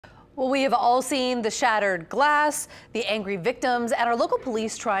Well, we have all seen the shattered glass, the angry victims, and our local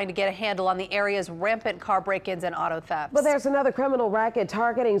police trying to get a handle on the area's rampant car break-ins and auto thefts. But there's another criminal racket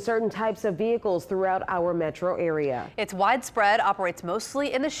targeting certain types of vehicles throughout our metro area. It's widespread, operates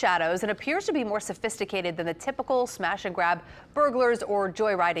mostly in the shadows, and appears to be more sophisticated than the typical smash and grab burglars or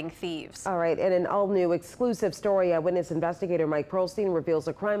joyriding thieves. All right, in an all-new exclusive story, eyewitness investigator Mike Pearlstein reveals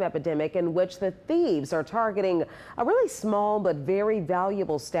a crime epidemic in which the thieves are targeting a really small but very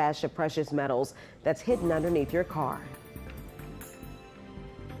valuable stash of precious metals that's hidden underneath your car.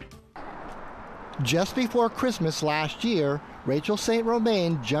 Just before Christmas last year, Rachel St.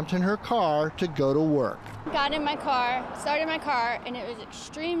 Romain jumped in her car to go to work. Got in my car, started my car, and it was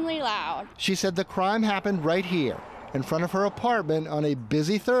extremely loud. She said the crime happened right here, in front of her apartment on a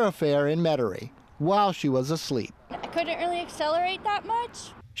busy thoroughfare in Metairie, while she was asleep. I couldn't really accelerate that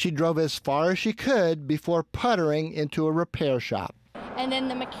much. She drove as far as she could before puttering into a repair shop. And then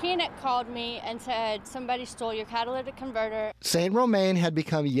the mechanic called me and said, somebody stole your catalytic converter. St. Romain had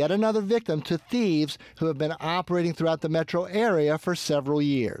become yet another victim to thieves who have been operating throughout the metro area for several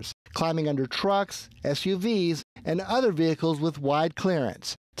years, climbing under trucks, SUVs, and other vehicles with wide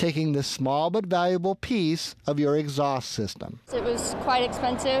clearance, taking the small but valuable piece of your exhaust system. It was quite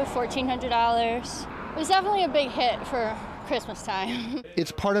expensive, $1,400. It was definitely a big hit for Christmas time.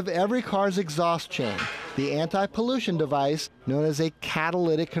 It's part of every car's exhaust chain, the anti-pollution device known as a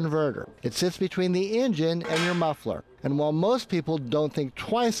catalytic converter. It sits between the engine and your muffler. And while most people don't think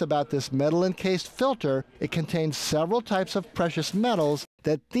twice about this metal-encased filter, it contains several types of precious metals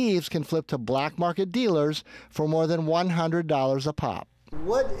that thieves can flip to black market dealers for more than $100 a pop.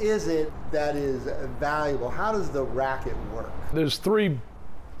 What is it that is valuable? How does the racket work? There's three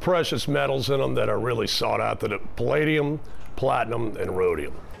precious metals in them that are really sought out: that are palladium, platinum, and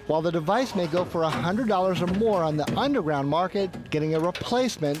rhodium. While the device may go for $100 or more on the underground market, getting a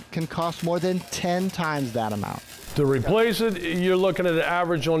replacement can cost more than 10 times that amount. To replace it, you're looking at an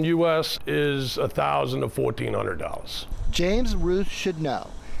average on US is $1,000 to $1,400. James Ruth should know.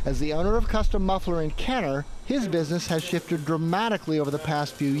 As the owner of Custom Muffler in Kenner, his business has shifted dramatically over the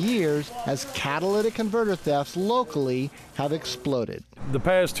past few years as catalytic converter thefts locally have exploded. The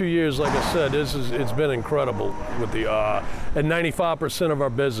past 2 years, like I said, it's been incredible with the, and 95% of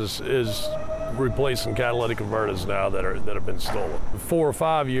our business is replacing catalytic converters now that have been stolen. 4 or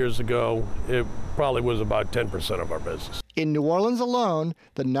 5 years ago, it probably was about 10% of our business. In New Orleans alone,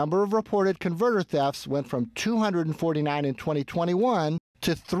 the number of reported converter thefts went from 249 in 2021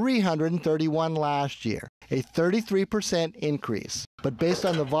 to 331 last year, a 33% increase. But based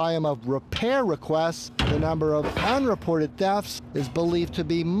on the volume of repair requests, the number of unreported thefts is believed to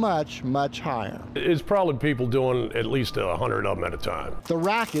be much, much higher. It's probably people doing at least 100 of them at a time. The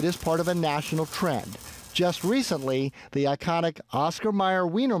racket is part of a national trend. Just recently, the iconic Oscar Mayer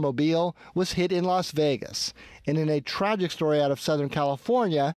Wienermobile was hit in Las Vegas. And in a tragic story out of Southern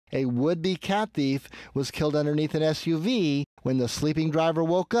California, a would-be cat thief was killed underneath an SUV when the sleeping driver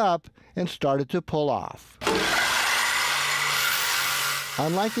woke up and started to pull off.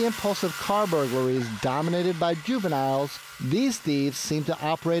 Unlike the impulsive car burglaries dominated by juveniles, these thieves seem to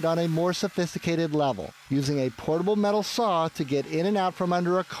operate on a more sophisticated level, using a portable metal saw to get in and out from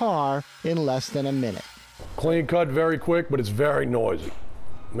under a car in less than a minute. Clean cut, very quick, but it's very noisy.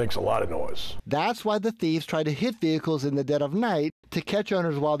 Makes a lot of noise. That's why the thieves try to hit vehicles in the dead of night to catch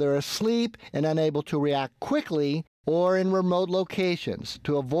owners while they're asleep and unable to react quickly, or in remote locations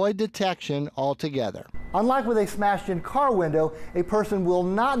to avoid detection altogether. Unlike with a smashed-in car window, a person will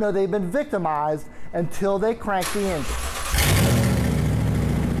not know they've been victimized until they crank the engine.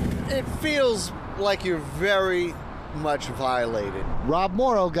 It feels like you're very much violated. Rob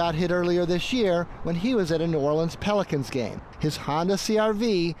Morrow got hit earlier this year when he was at a New Orleans Pelicans game. His Honda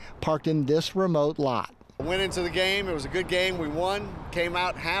CR-V parked in this remote lot. I went into the game, it was a good game, we won, came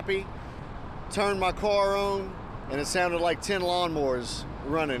out happy, turned my car on, and it sounded like 10 lawnmowers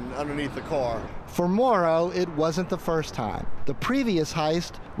running underneath the car. For Morrow, it wasn't the first time. The previous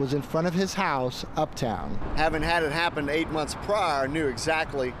heist was in front of his house uptown. Having had it happen 8 months prior, I knew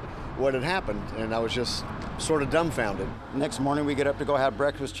exactly what had happened, and I was just sort of dumbfounded. Next morning we get up to go have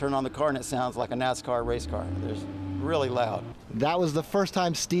breakfast, turn on the car, and it sounds like a NASCAR race car. It's really loud. That was the first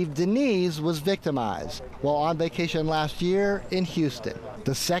time Steve Denise was victimized while on vacation last year in Houston.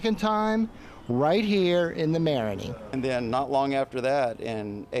 The second time, right here in the Marigny. And then not long after that,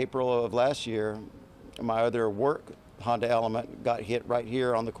 in April of last year, my other work Honda Element got hit right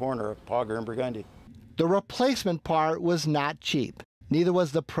here on the corner of Pogger and Burgundy. The replacement part was not cheap. Neither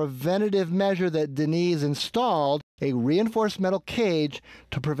was the preventative measure that Denise installed, a reinforced metal cage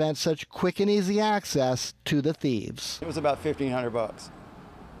to prevent such quick and easy access to the thieves. It was about $1,500.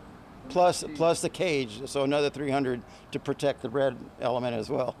 plus the cage, so another $300 to protect the red element as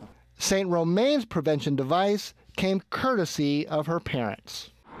well. St. Romaine's prevention device came courtesy of her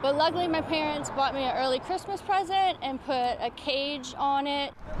parents. But luckily my parents bought me an early Christmas present and put a cage on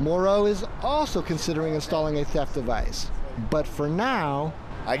it. Moreau is also considering installing a theft device. But for now,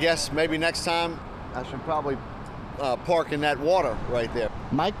 I guess maybe next time I should probably park in that water right there.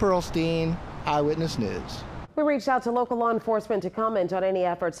 Mike Pearlstein, Eyewitness News. We reached out to local law enforcement to comment on any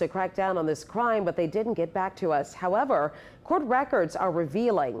efforts to crack down on this crime, but they didn't get back to us. However, court records are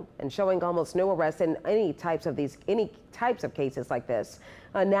revealing and showing almost no arrests in any types of cases like this.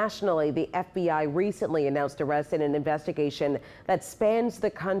 Nationally, the FBI recently announced arrests in an investigation that spans the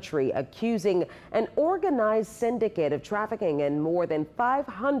country, accusing an organized syndicate of trafficking in more than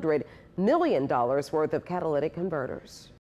 $500 million worth of catalytic converters.